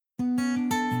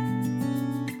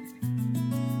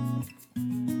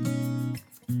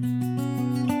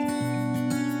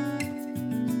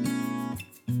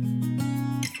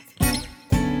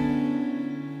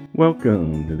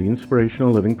Welcome to the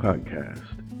Inspirational Living Podcast.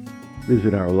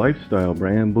 Visit our lifestyle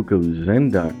brand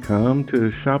bookofzen.com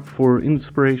to shop for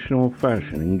inspirational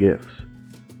fashion and gifts.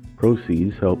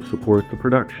 Proceeds help support the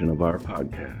production of our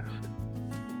podcast.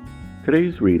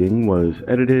 Today's reading was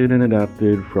edited and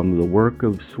adapted from the work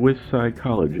of Swiss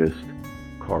psychologist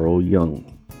Carl Jung.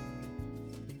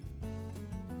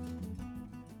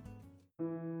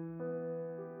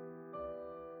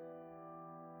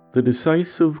 The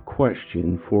decisive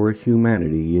question for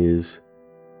humanity is,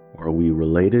 are we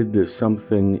related to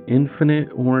something infinite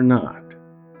or not?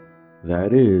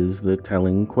 That is the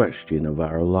telling question of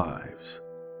our lives.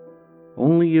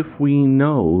 Only if we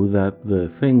know that the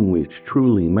thing which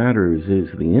truly matters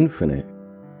is the infinite,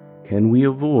 can we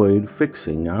avoid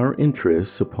fixing our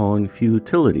interests upon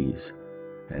futilities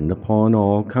and upon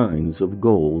all kinds of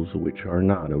goals which are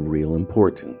not of real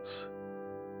importance.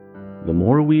 The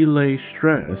more we lay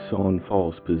stress on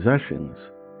false possessions,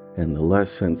 and the less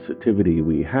sensitivity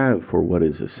we have for what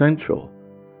is essential,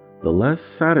 the less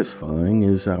satisfying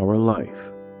is our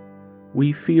life.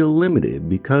 We feel limited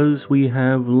because we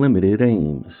have limited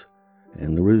aims,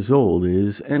 and the result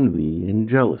is envy and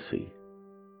jealousy.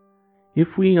 If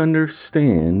we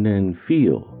understand and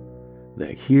feel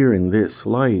that here in this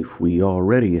life we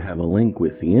already have a link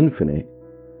with the infinite,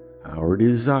 our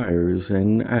desires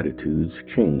and attitudes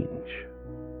change.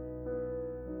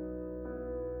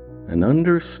 An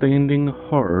understanding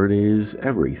heart is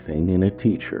everything in a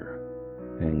teacher,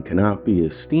 and cannot be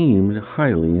esteemed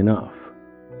highly enough.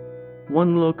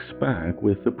 One looks back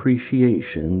with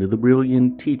appreciation to the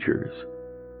brilliant teachers,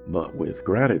 but with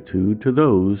gratitude to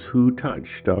those who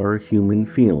touched our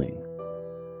human feeling.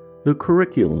 The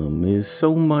curriculum is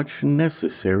so much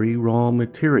necessary raw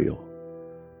material,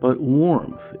 but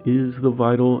warmth is the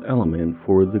vital element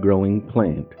for the growing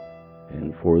plant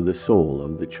and for the soul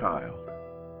of the child.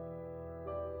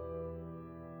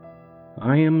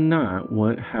 I am not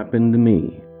what happened to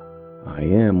me. I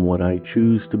am what I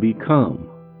choose to become.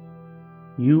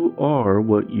 You are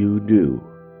what you do,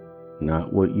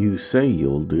 not what you say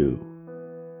you'll do.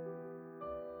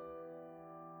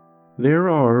 There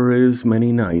are as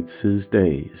many nights as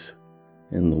days,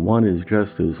 and the one is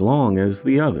just as long as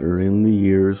the other in the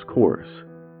year's course.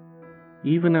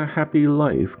 Even a happy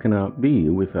life cannot be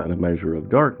without a measure of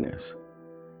darkness,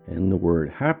 and the word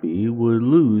happy would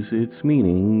lose its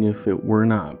meaning if it were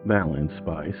not balanced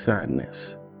by sadness.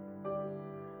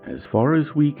 As far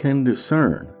as we can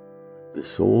discern, the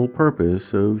sole purpose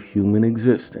of human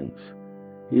existence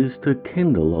is to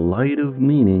kindle a light of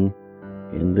meaning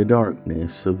in the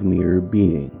darkness of mere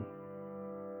being.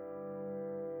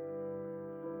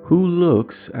 Who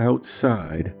looks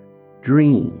outside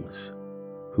dreams.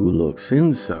 Who looks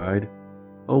inside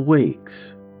awakes.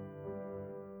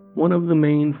 One of the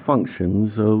main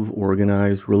functions of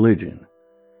organized religion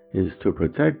is to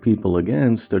protect people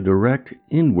against a direct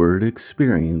inward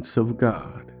experience of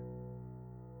God.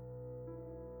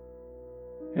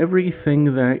 Everything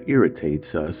that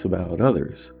irritates us about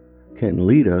others can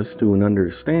lead us to an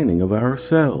understanding of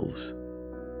ourselves.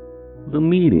 The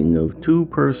meeting of two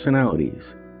personalities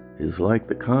is like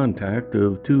the contact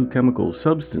of two chemical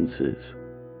substances.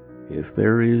 If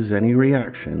there is any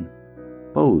reaction,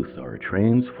 both are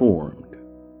transformed.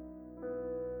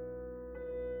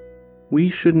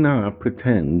 We should not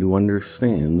pretend to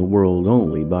understand the world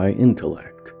only by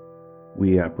intellect.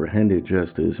 We apprehend it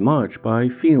just as much by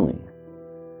feeling.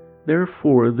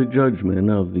 Therefore, the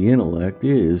judgment of the intellect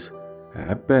is,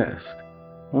 at best,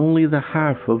 only the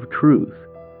half of truth,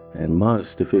 and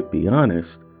must, if it be honest,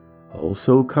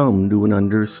 also come to an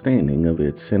understanding of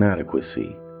its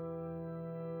inadequacy.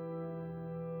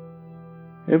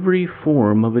 Every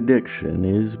form of addiction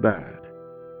is bad,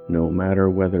 no matter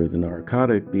whether the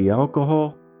narcotic be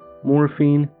alcohol,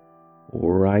 morphine,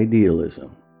 or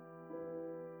idealism.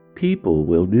 People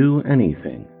will do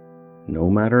anything, no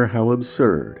matter how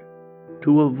absurd,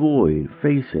 to avoid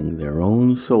facing their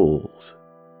own souls.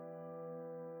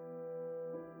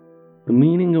 The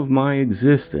meaning of my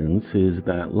existence is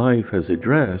that life has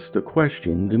addressed a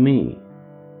question to me,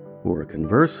 or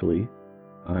conversely,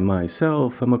 I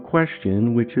myself am a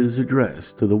question which is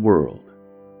addressed to the world,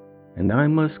 and I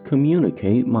must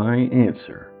communicate my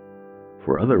answer,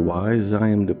 for otherwise I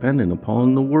am dependent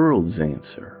upon the world's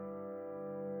answer.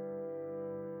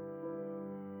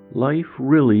 Life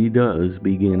really does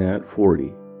begin at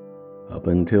 40. Up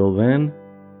until then,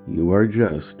 you are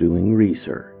just doing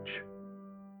research.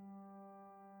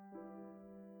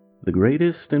 The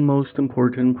greatest and most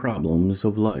important problems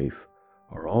of life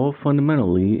are all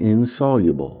fundamentally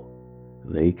insoluble.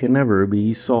 They can never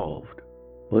be solved,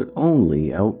 but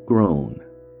only outgrown.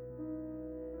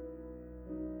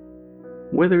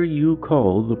 Whether you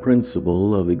call the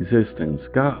principle of existence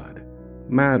God,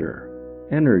 matter,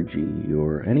 energy,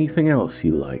 or anything else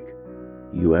you like,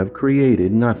 you have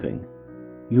created nothing.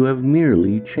 You have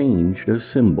merely changed a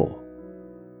symbol.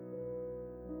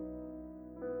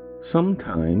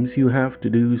 Sometimes you have to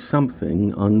do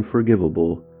something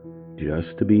unforgivable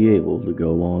just to be able to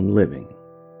go on living.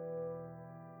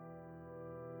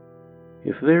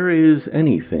 If there is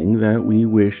anything that we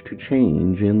wish to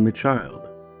change in the child,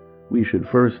 we should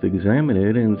first examine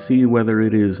it and see whether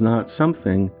it is not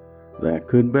something that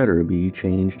could better be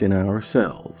changed in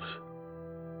ourselves.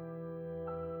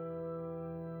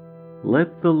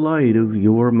 Let the light of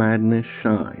your madness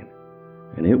shine,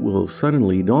 and it will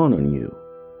suddenly dawn on you.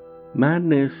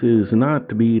 Madness is not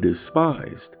to be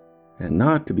despised and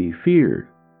not to be feared,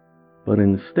 but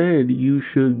instead you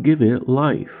should give it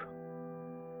life.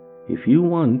 If you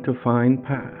want to find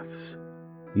paths,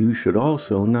 you should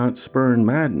also not spurn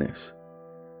madness,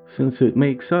 since it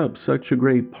makes up such a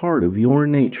great part of your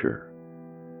nature.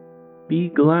 Be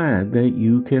glad that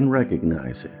you can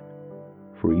recognize it,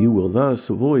 for you will thus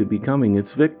avoid becoming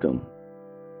its victim.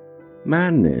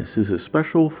 Madness is a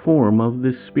special form of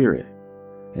the spirit,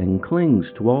 and clings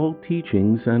to all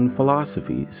teachings and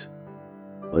philosophies,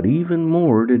 but even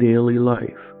more to daily life,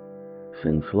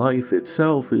 since life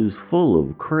itself is full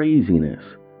of craziness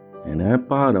and at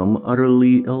bottom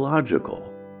utterly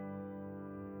illogical.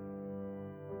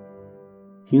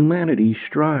 Humanity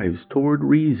strives toward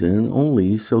reason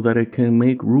only so that it can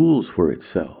make rules for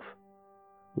itself.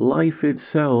 Life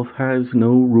itself has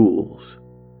no rules.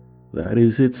 That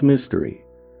is its mystery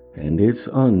and its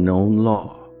unknown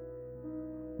law.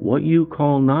 What you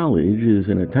call knowledge is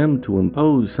an attempt to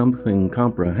impose something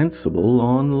comprehensible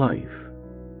on life.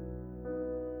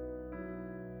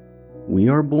 We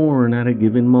are born at a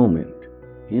given moment,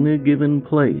 in a given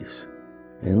place,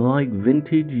 and like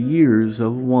vintage years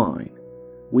of wine,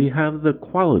 we have the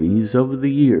qualities of the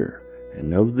year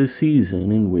and of the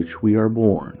season in which we are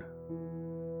born.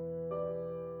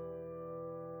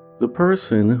 The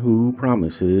person who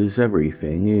promises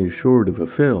everything is sure to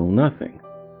fulfill nothing,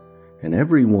 and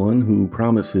everyone who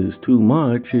promises too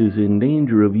much is in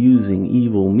danger of using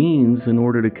evil means in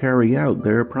order to carry out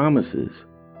their promises,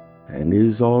 and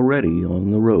is already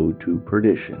on the road to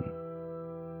perdition.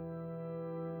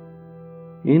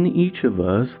 In each of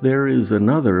us there is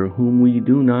another whom we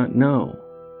do not know.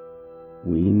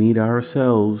 We meet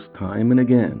ourselves time and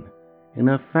again in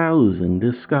 1,000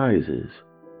 disguises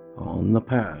on the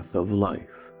path of life.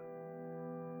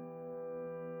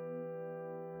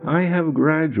 I have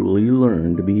gradually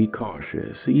learned to be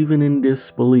cautious even in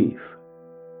disbelief,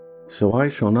 so I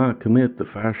shall not commit the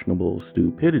fashionable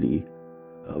stupidity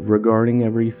of regarding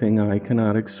everything I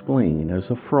cannot explain as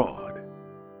a fraud.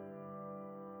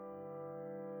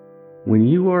 When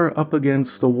you are up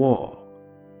against a wall,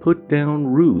 put down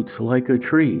roots like a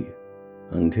tree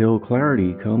until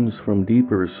clarity comes from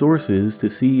deeper sources to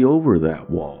see over that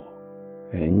wall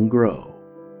and grow.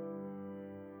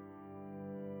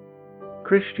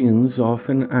 Christians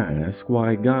often ask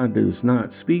why God does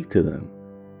not speak to them,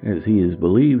 as he is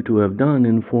believed to have done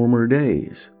in former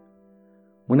days.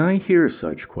 When I hear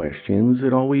such questions,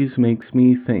 it always makes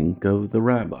me think of the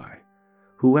rabbi,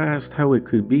 who asked how it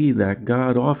could be that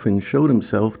God often showed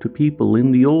himself to people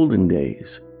in the olden days,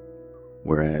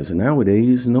 whereas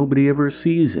nowadays nobody ever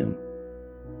sees him.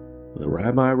 The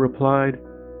rabbi replied,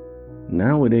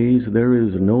 "Nowadays there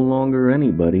is no longer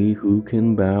anybody who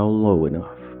can bow low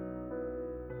enough."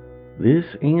 This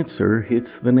answer hits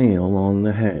the nail on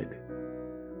the head.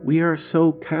 We are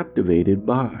so captivated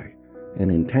by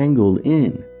and entangled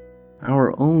in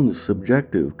our own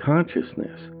subjective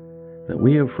consciousness that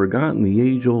we have forgotten the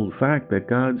age-old fact that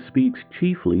God speaks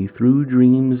chiefly through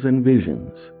dreams and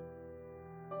visions.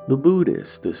 The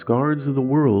Buddhist discards the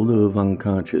world of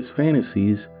unconscious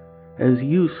fantasies as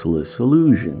useless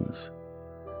illusions.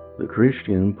 The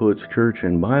Christian puts church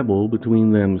and Bible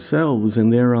between themselves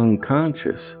and their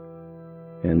unconscious,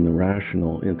 and the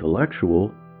rational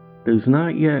intellectual does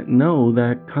not yet know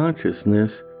that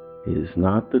consciousness is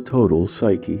not the total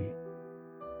psyche.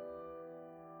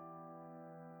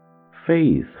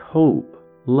 Faith, hope,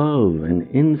 love, and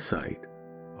insight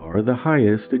are the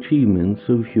highest achievements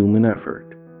of human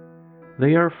effort.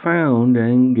 They are found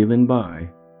and given by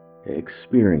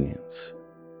experience.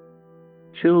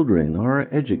 Children are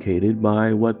educated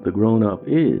by what the grown-up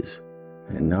is,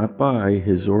 and not by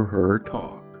his or her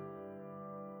talk.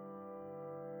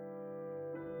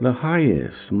 The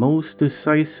highest, most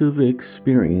decisive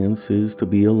experience is to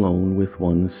be alone with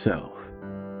oneself.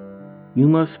 You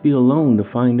must be alone to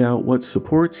find out what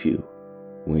supports you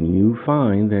when you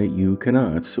find that you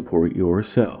cannot support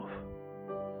yourself.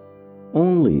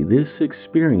 Only this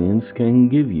experience can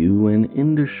give you an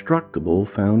indestructible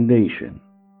foundation.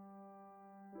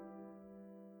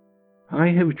 I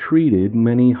have treated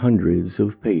many hundreds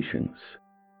of patients.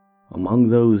 Among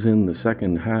those in the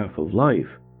second half of life,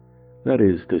 that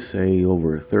is to say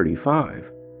over 35,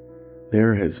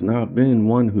 there has not been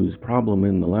one whose problem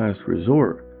in the last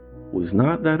resort was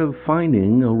not that of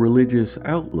finding a religious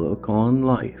outlook on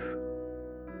life.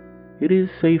 It is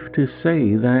safe to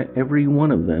say that every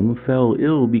one of them fell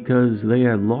ill because they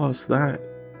had lost that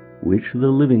which the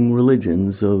living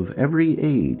religions of every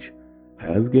age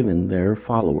have given their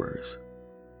followers.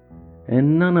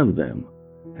 And none of them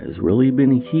has really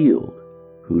been healed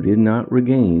who did not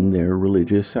regain their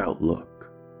religious outlook.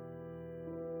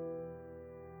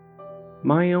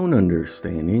 My own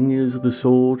understanding is the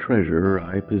sole treasure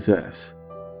I possess,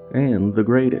 and the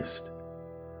greatest.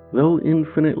 Though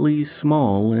infinitely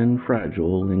small and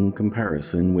fragile in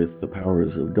comparison with the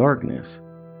powers of darkness,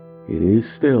 it is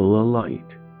still a light,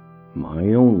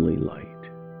 my only light.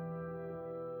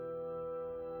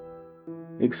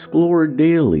 Explore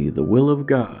daily the will of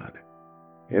God.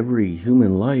 Every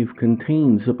human life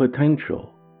contains a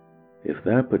potential. If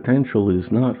that potential is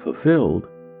not fulfilled,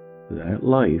 that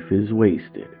life is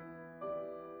wasted.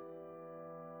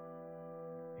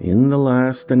 In the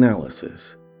last analysis,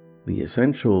 the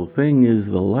essential thing is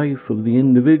the life of the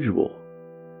individual.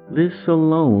 This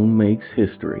alone makes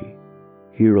history.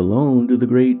 Here alone do the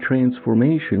great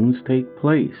transformations take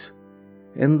place,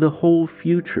 and the whole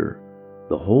future,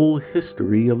 the whole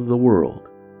history of the world,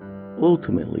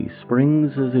 ultimately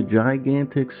springs as a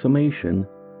gigantic summation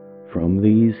from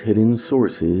these hidden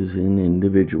sources in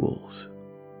individuals.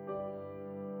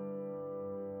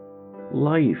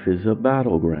 Life is a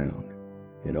battleground.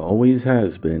 It always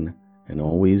has been and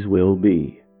always will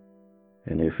be.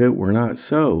 And if it were not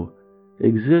so,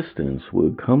 existence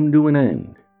would come to an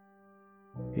end.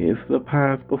 If the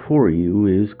path before you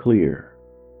is clear,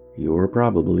 you're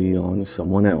probably on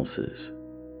someone else's.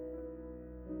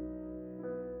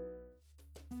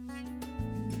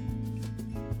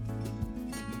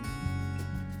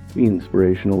 The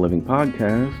Inspirational Living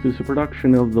Podcast is a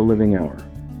production of The Living Hour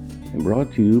and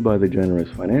brought to you by the generous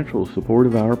financial support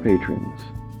of our patrons.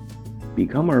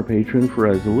 Become our patron for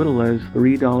as little as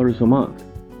 $3 a month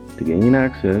to gain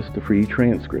access to free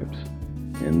transcripts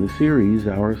and the series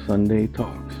Our Sunday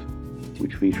Talks,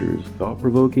 which features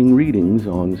thought-provoking readings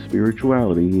on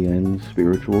spirituality and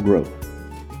spiritual growth.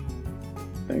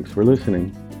 Thanks for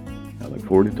listening. I look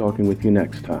forward to talking with you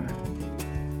next time.